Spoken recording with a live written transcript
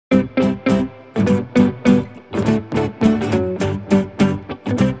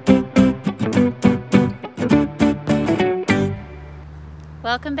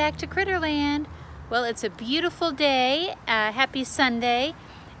welcome back to Critterland. Well, it's a beautiful day. Happy Sunday.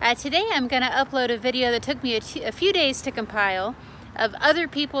 Today I'm going to upload a video that took me a few days to compile of other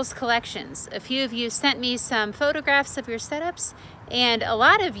people's collections. A few of you sent me some photographs of your setups, and a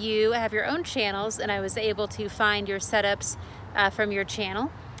lot of you have your own channels, and I was able to find your setups from your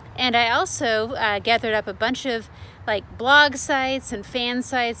channel. And I also gathered up a bunch of blog sites and fan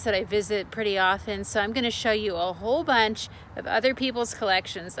sites that I visit pretty often. So I'm going to show you a whole bunch of other people's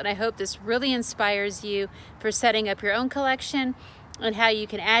collections, and I hope this really inspires you for setting up your own collection and how you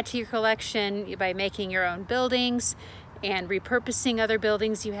can add to your collection by making your own buildings and repurposing other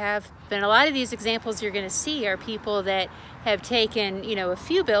buildings you have. And a lot of these examples you're going to see are people that have taken, a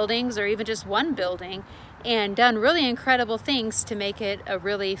few buildings or even just one building and done really incredible things to make it a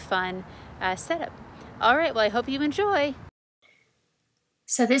really fun setup. All right, well, I hope you enjoy.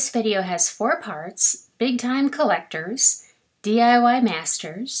 So this video has 4 parts: big time collectors, DIY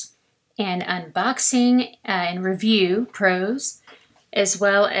masters, and unboxing and review pros, as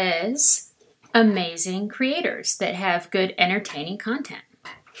well as amazing creators that have good entertaining content.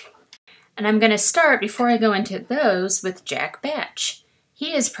 And I'm going to start, before I go into those, with Jack Batch.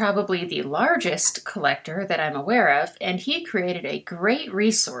 He is probably the largest collector that I'm aware of, and he created a great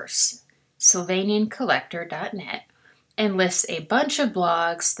resource, sylvaniancollector.net, and lists a bunch of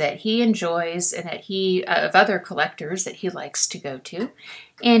blogs that he enjoys and that of other collectors that he likes to go to.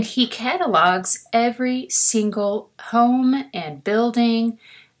 And he catalogs every single home and building,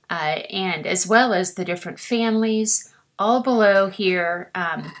 and as well as the different families, all below here.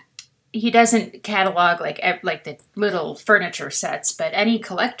 He doesn't catalog like the little furniture sets, but any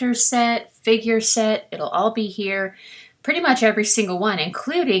collector set, figure set, it'll all be here. Pretty much every single one,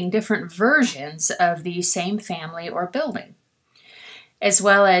 including different versions of the same family or building, as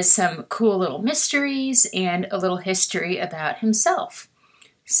well as some cool little mysteries and a little history about himself.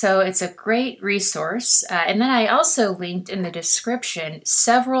 So it's a great resource. And then I also linked in the description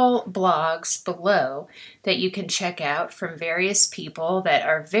several blogs below that you can check out from various people that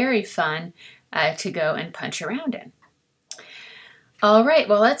are very fun to go and punch around in. All right,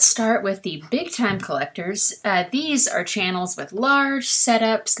 well, let's start with the big time collectors. These are channels with large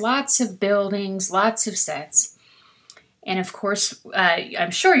setups, lots of buildings, lots of sets. And of course,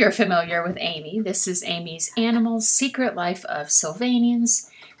 I'm sure you're familiar with Amy. This is Amy's Animals Secret Life of Sylvanians,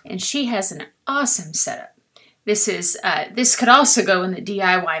 and she has an awesome setup. This could also go in the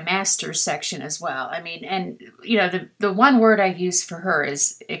DIY Masters section as well. I mean, and the one word I use for her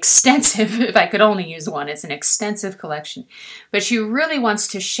is extensive. If I could only use one, it's an extensive collection. But she really wants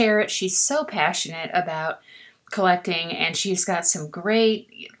to share it. She's so passionate about collecting, and she's got some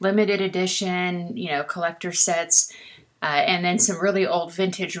great limited edition, collector sets, and then some really old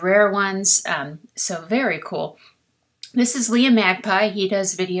vintage rare ones. So very cool. This is Liam Magpie. He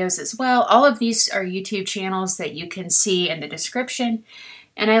does videos as well. All of these are YouTube channels that you can see in the description.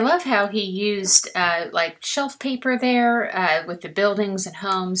 And I love how he used shelf paper there with the buildings and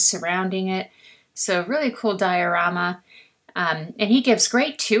homes surrounding it. So really cool diorama. And he gives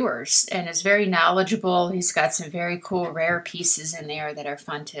great tours and is very knowledgeable. He's got some very cool rare pieces in there that are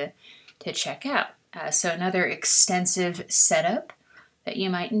fun to check out. So another extensive setup that you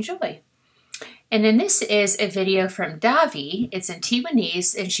might enjoy. And then this is a video from Davii. It's in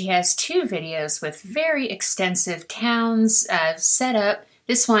Taiwanese, and she has 2 videos with very extensive towns set up.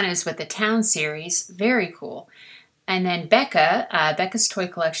 This one is with the town series, very cool. And then Becca, Becca's toy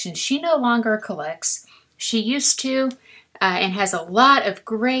collection, she no longer collects. She used to, and has a lot of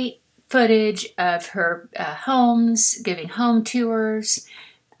great footage of her homes, giving home tours,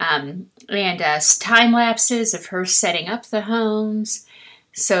 and time lapses of her setting up the homes.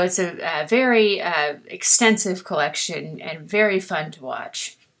 So it's a very extensive collection and very fun to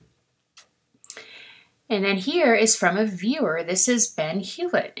watch. And then here is from a viewer. This is Ben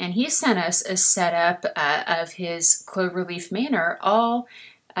Hewlett, and he sent us a setup of his Cloverleaf Manor, all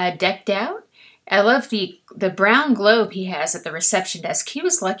decked out. I love the brown globe he has at the reception desk. He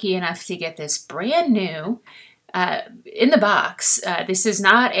was lucky enough to get this brand new in the box. This is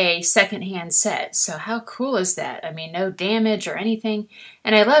not a secondhand set, so how cool is that? I mean, no damage or anything.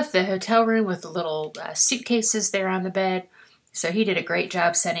 And I love the hotel room with the little suitcases there on the bed. So he did a great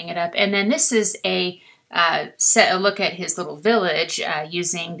job setting it up. And then this is a look at his little village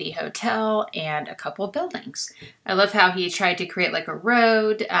using the hotel and a couple buildings. I love how he tried to create like a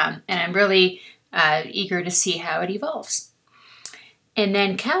road, and I'm really eager to see how it evolves. And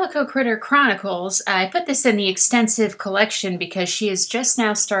then Calico Critter Chronicles, I put this in the extensive collection because she is just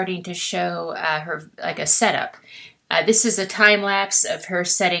now starting to show her a setup. This is a time lapse of her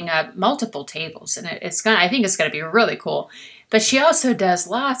setting up multiple tables, and I think it's going to be really cool. But she also does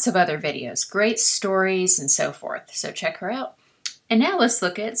lots of other videos, great stories and so forth. So check her out. And now let's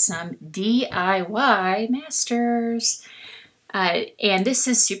look at some DIY masters. And this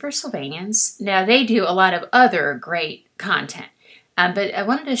is Super Sylvanians. Now they do a lot of other great content. But I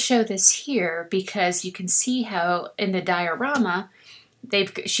wanted to show this here because you can see how in the diorama,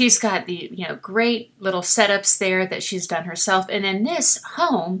 she's got the great little setups there that she's done herself. And then this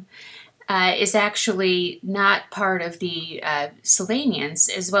home is actually not part of the Sylvanians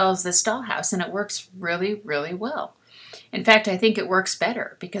as well as this dollhouse, and it works really, really well. In fact, I think it works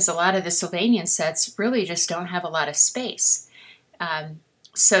better because a lot of the Sylvanian sets really just don't have a lot of space.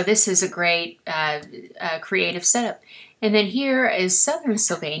 So this is a great creative setup. And then here is Southern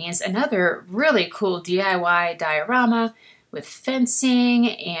Sylvanians, another really cool DIY diorama with fencing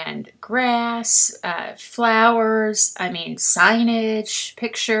and grass, flowers, signage,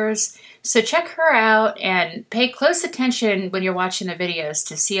 pictures. So check her out and pay close attention when you're watching the videos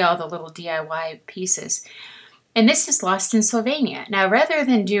to see all the little DIY pieces. And this is Lost in Sylvania. Now, rather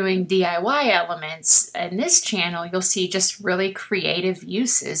than doing DIY elements in this channel, you'll see just really creative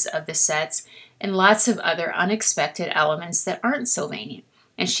uses of the sets and lots of other unexpected elements that aren't Sylvanian.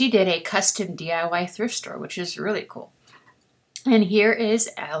 And she did a custom DIY thrift store, which is really cool. And here is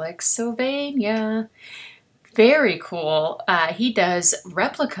Alex Sylvania. Very cool. He does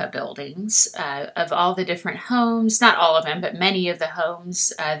replica buildings of all the different homes, not all of them, but many of the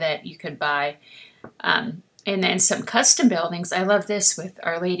homes that you could buy. And then some custom buildings. I love this with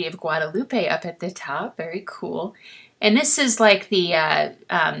Our Lady of Guadalupe up at the top. Very cool. And this is like the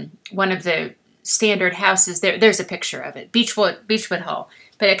one of the standard houses. There's a picture of it, Beechwood Hall.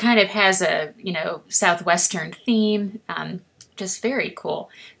 But it kind of has a southwestern theme. Just very cool.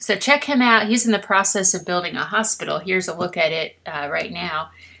 So check him out. He's in the process of building a hospital. Here's a look at it right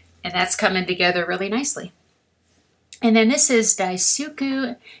now. And that's coming together really nicely. And then this is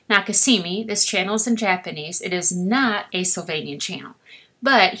Daisuke Nakashima. This channel is in Japanese. It is not a Sylvanian channel.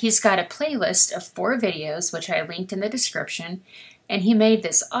 But he's got a playlist of 4 videos, which I linked in the description. And he made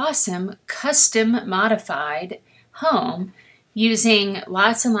this awesome custom modified home using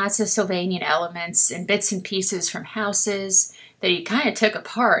lots and lots of Sylvanian elements and bits and pieces from houses that he kind of took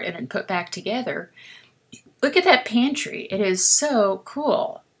apart and then put back together. Look at that pantry. It is so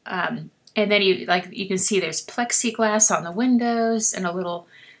cool. And then you can see there's plexiglass on the windows and a little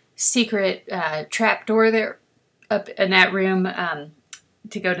secret trap door there up in that room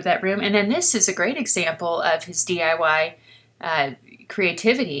to go to that room. And then this is a great example of his DIY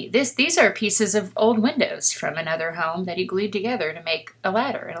creativity. These are pieces of old windows from another home that he glued together to make a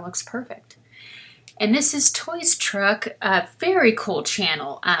ladder, and it looks perfect. And this is Toys Truck, a very cool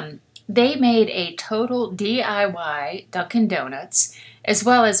channel. They made a total DIY Dunkin' Donuts, as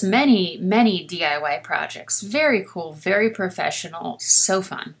well as many, many DIY projects. Very cool, very professional, so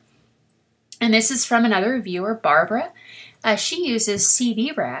fun. And this is from another reviewer, Barbara. She uses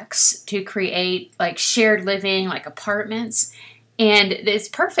CD racks to create like shared living, like apartments. And it's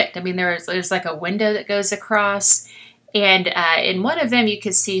perfect. I mean, there's like a window that goes across. And in one of them, you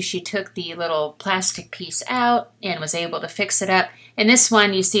could see she took the little plastic piece out and was able to fix it up. In this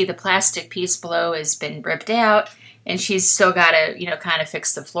one, you see the plastic piece below has been ripped out, and she's still got to, kind of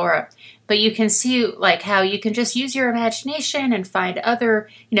fix the floor up. But you can see like how you can just use your imagination and find other,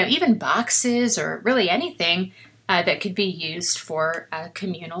 even boxes or really anything that could be used for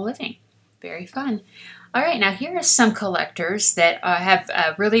communal living. Very fun. All right, now here are some collectors that have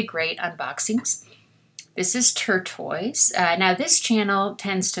really great unboxings. This is Turtoys. Now this channel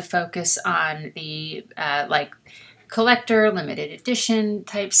tends to focus on the like collector, limited edition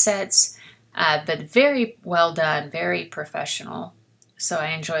type sets, but very well done, very professional. So I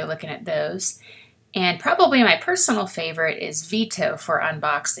enjoy looking at those. And probably my personal favorite is Vito for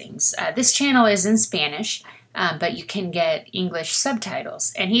unboxings. This channel is in Spanish, but you can get English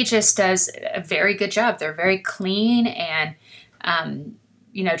subtitles. And he just does a very good job. They're very clean and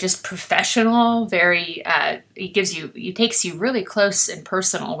just professional, very, he takes you really close and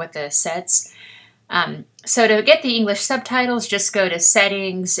personal with the sets. So to get the English subtitles, just go to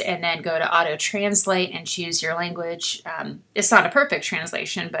settings and then go to auto translate and choose your language. It's not a perfect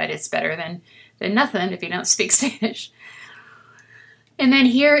translation, but it's better than nothing if you don't speak Spanish. And then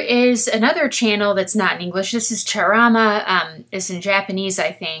here is another channel that's not in English. This is Charama. It's in Japanese,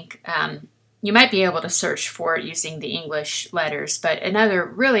 I think. You might be able to search for it using the English letters, but another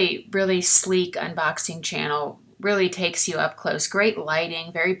really, really sleek unboxing channel. Really takes you up close. Great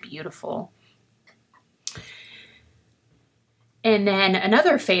lighting, very beautiful. And then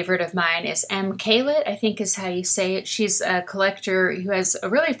another favorite of mine is M. Kaylit, I think is how you say it. She's a collector who has a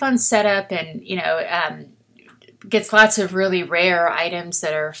really fun setup and, gets lots of really rare items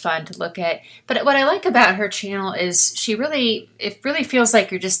that are fun to look at. But what I like about her channel is it really feels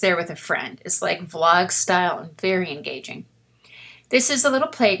like you're just there with a friend. It's like vlog style and very engaging. This is a little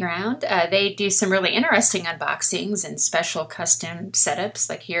playground. They do some really interesting unboxings and special custom setups.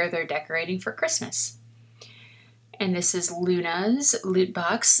 Like here, they're decorating for Christmas. And this is Luna's loot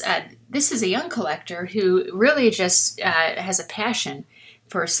box. This is a young collector who really just has a passion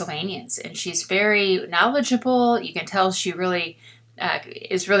for Sylvanians, and she's very knowledgeable. You can tell she really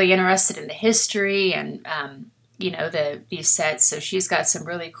is really interested in the history and you know, these sets. So she's got some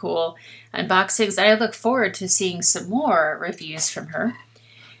really cool unboxings. I look forward to seeing some more reviews from her.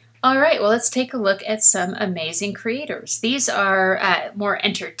 All right, well, let's take a look at some amazing creators. These are more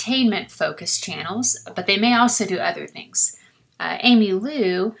entertainment-focused channels, but they may also do other things. Amy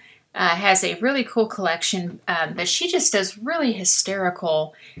Lou has a really cool collection, but she just does really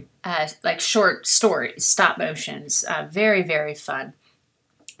hysterical, like short stories, stop motions. Very, very fun.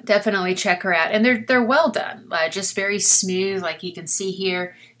 Definitely check her out. And they're well done, just very smooth. Like you can see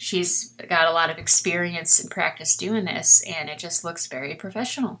here, she's got a lot of experience and practice doing this, and it just looks very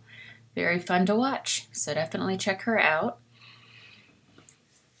professional. Very fun to watch. So definitely check her out.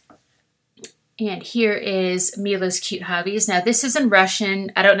 And here is Mila's Cute Hobbies. Now this is in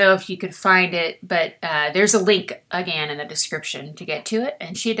Russian. I don't know if you could find it, but there's a link again in the description to get to it.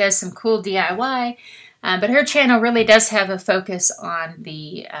 And she does some cool DIY, but her channel really does have a focus on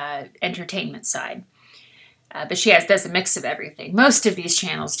the entertainment side. But she does a mix of everything. Most of these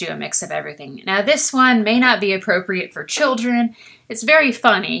channels do a mix of everything. Now this one may not be appropriate for children. It's very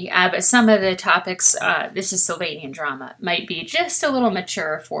funny, but some of the topics, this is Sylvanian drama, might be just a little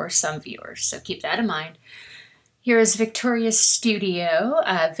mature for some viewers. So keep that in mind. Here is Victoria's Studio.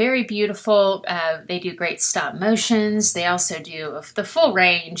 Very beautiful. They do great stop motions. They also do the full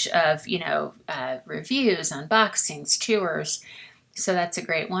range of, you know, reviews, unboxings, tours. So that's a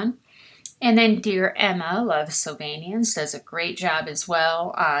great one. And then Dear Emma Loves Sylvanians does a great job as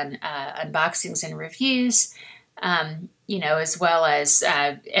well on unboxings and reviews, you know, as well as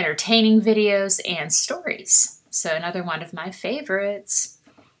entertaining videos and stories. So another one of my favorites.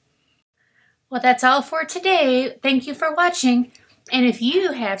 Well, that's all for today. Thank you for watching. And if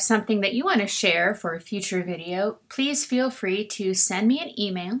you have something that you want to share for a future video, please feel free to send me an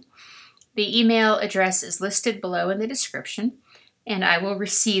email. The email address is listed below in the description, and I will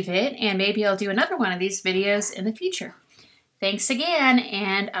receive it, and maybe I'll do another one of these videos in the future. Thanks again,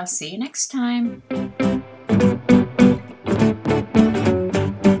 and I'll see you next time.